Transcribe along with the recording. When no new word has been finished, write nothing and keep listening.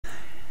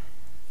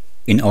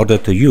In order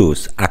to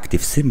use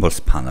active symbols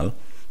panel,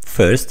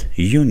 first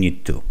you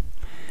need to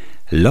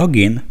log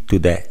in to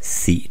the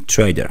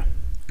cTrader.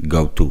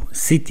 Go to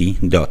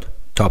ct.topfx.com,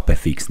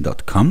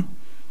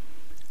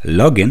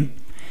 log in,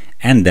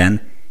 and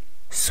then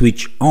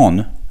switch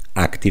on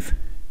active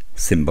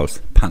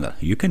symbols panel.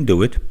 You can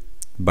do it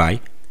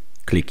by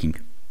clicking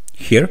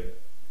here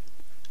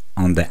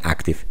on the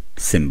active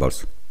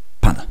symbols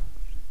panel.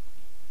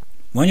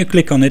 When you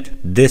click on it,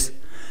 this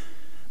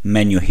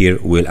menu here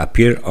will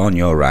appear on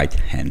your right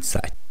hand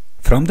side.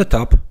 From the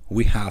top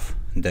we have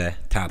the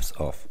tabs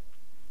of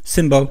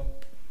symbol,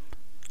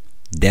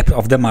 depth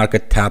of the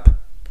market tab,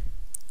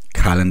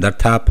 calendar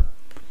tab,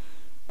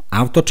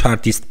 auto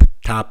chartist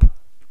tab,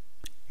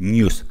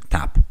 news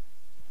tab.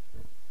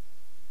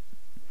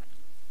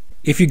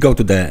 If you go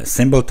to the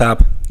symbol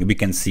tab, we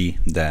can see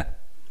the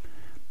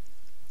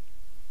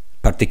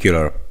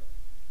particular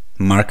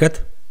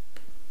market.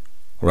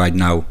 Right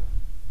now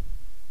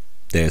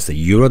there's a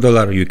euro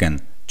dollar. You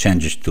can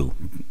change it to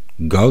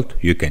gold,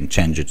 you can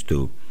change it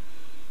to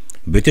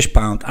British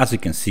pound. As you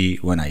can see,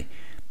 when I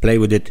play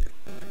with it,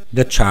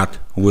 the chart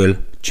will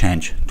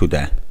change to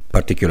the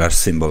particular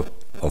symbol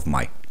of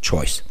my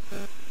choice.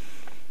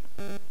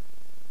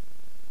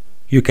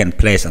 You can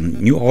place a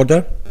new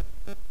order.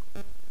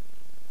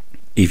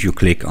 If you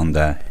click on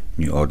the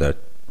new order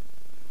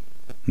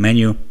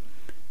menu,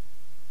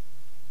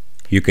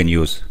 you can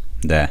use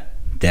the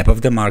depth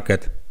of the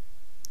market.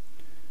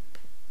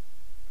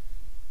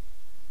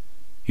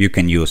 You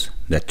can use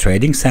the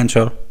trading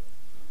central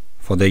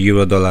for the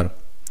euro dollar.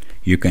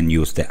 You can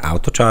use the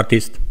auto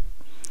chartist.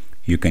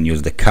 You can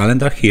use the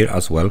calendar here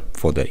as well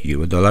for the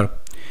euro dollar.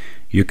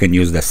 You can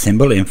use the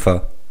symbol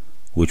info,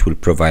 which will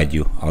provide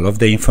you all of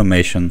the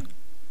information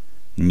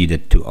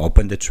needed to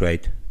open the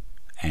trade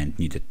and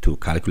needed to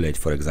calculate,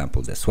 for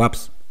example, the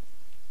swaps.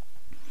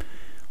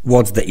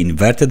 What's the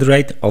inverted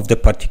rate of the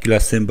particular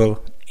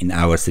symbol? In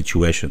our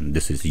situation,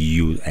 this is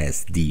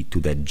USD to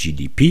the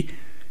GDP,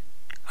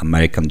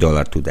 American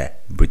dollar to the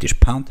British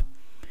pound.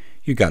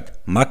 You got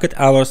market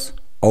hours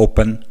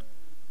open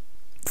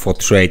for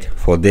trade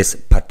for this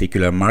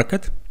particular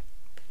market,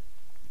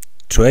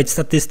 trade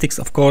statistics,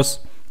 of course,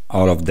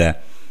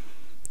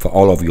 for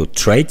all of your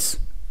trades,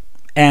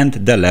 and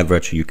the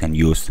leverage you can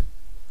use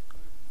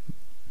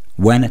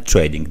when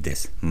trading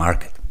this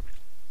market.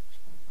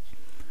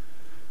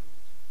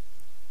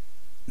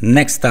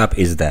 Next up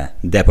is the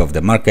depth of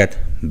the market.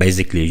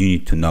 Basically, you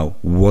need to know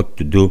what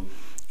to do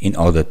in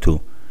order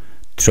to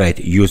trade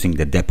using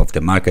the depth of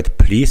the market.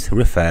 Please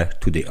refer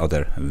to the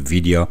other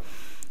video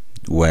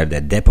where the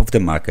depth of the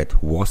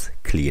market was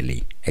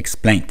clearly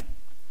explained.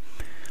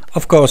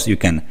 Of course, you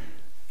can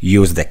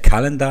use the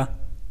calendar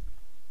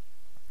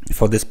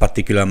for this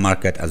particular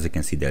market. As you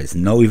can see, there is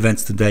no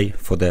events today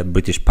for the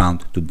British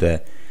pound to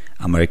the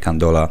American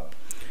dollar.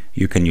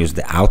 You can use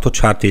the auto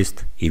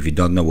chartist. If you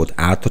don't know what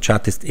auto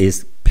chartist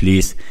is,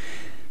 please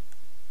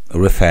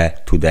refer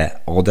to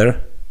the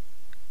other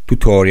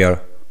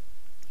tutorial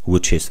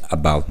which is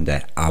about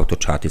the auto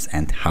chartist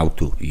and how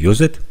to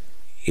use it.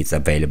 It's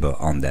available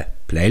on the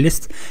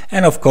playlist.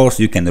 And of course,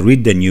 you can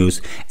read the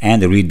news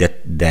and read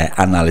the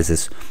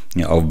analysis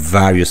of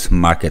various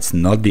markets,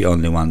 not the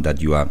only one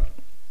that you are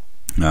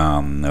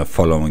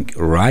following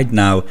right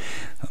now,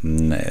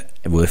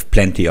 with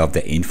plenty of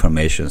the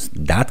informations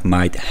that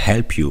might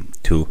help you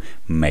to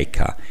make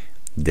a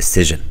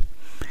decision.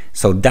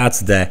 So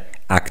that's the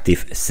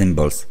active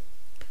symbols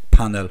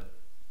panel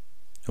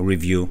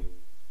review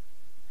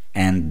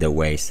and the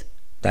ways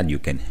that you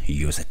can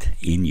use it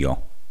in your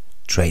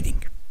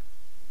trading.